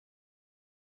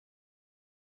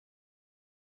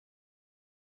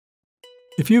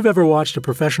If you've ever watched a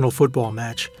professional football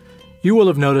match, you will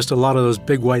have noticed a lot of those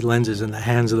big white lenses in the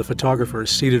hands of the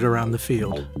photographers seated around the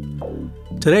field.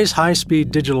 Today's high-speed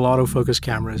digital autofocus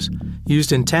cameras,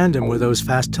 used in tandem with those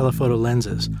fast telephoto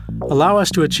lenses, allow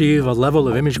us to achieve a level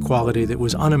of image quality that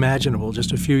was unimaginable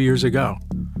just a few years ago.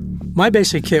 My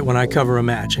basic kit when I cover a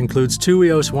match includes 2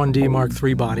 EOS 1D Mark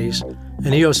III bodies,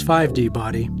 an EOS 5D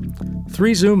body,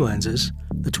 3 zoom lenses,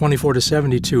 the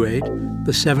 24-70 2.8,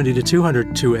 the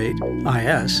 70-200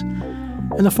 2.8 IS,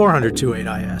 and the 400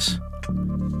 2.8 IS.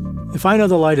 If I know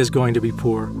the light is going to be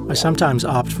poor, I sometimes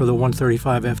opt for the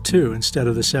 135 f2 instead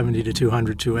of the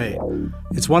 70-200 2.8.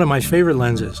 It's one of my favorite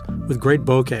lenses, with great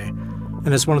bokeh,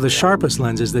 and it's one of the sharpest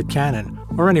lenses that Canon,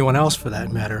 or anyone else for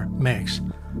that matter, makes.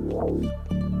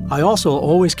 I also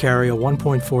always carry a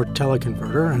 1.4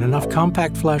 teleconverter and enough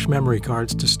compact flash memory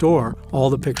cards to store all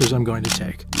the pictures I'm going to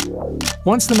take.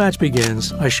 Once the match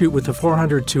begins, I shoot with the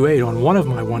 400 2.8 on one of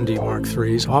my 1D Mark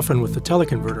IIIs, often with the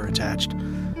teleconverter attached,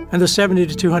 and the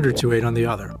 70-200 2.8 on the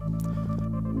other.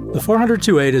 The 400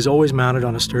 2.8 is always mounted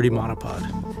on a sturdy monopod.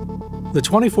 The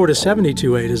 24-70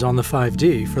 2.8 is on the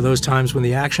 5D for those times when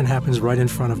the action happens right in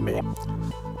front of me.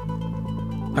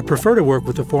 I prefer to work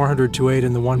with the 400 2.8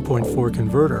 and the 1.4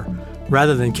 converter,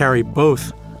 rather than carry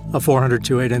both a 400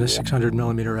 2.8 and a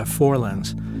 600mm f4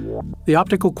 lens. The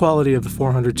optical quality of the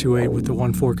 400 2.8 with the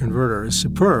 1.4 converter is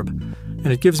superb, and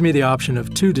it gives me the option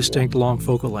of 2 distinct long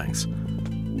focal lengths.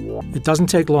 It doesn't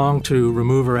take long to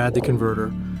remove or add the converter,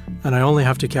 and I only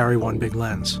have to carry one big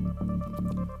lens.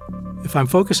 If I'm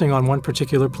focusing on one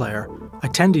particular player, I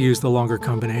tend to use the longer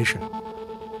combination.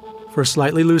 For a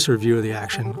slightly looser view of the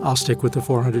action, I'll stick with the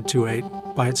 400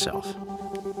 2.8 by itself.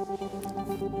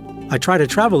 I try to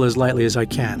travel as lightly as I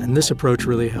can, and this approach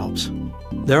really helps.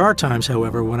 There are times,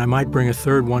 however, when I might bring a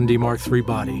third 1D Mark III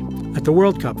body, at the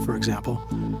World Cup, for example,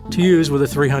 to use with a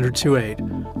 300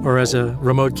 2.8, or as a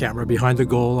remote camera behind the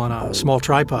goal on a small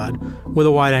tripod with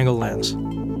a wide-angle lens.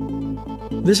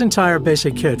 This entire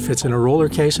basic kit fits in a roller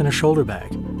case and a shoulder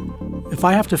bag. If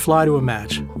I have to fly to a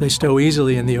match, they stow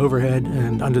easily in the overhead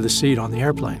and under the seat on the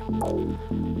airplane.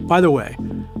 By the way,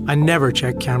 I never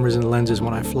check cameras and lenses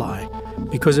when I fly,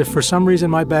 because if for some reason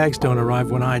my bags don't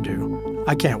arrive when I do,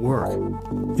 I can't work.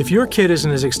 If your kit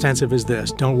isn't as extensive as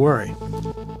this, don't worry.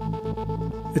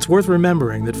 It's worth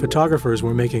remembering that photographers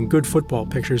were making good football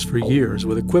pictures for years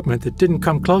with equipment that didn't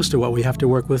come close to what we have to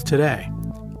work with today.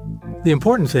 The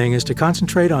important thing is to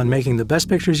concentrate on making the best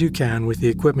pictures you can with the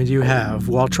equipment you have,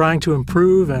 while trying to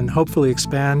improve and hopefully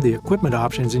expand the equipment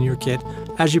options in your kit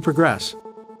as you progress.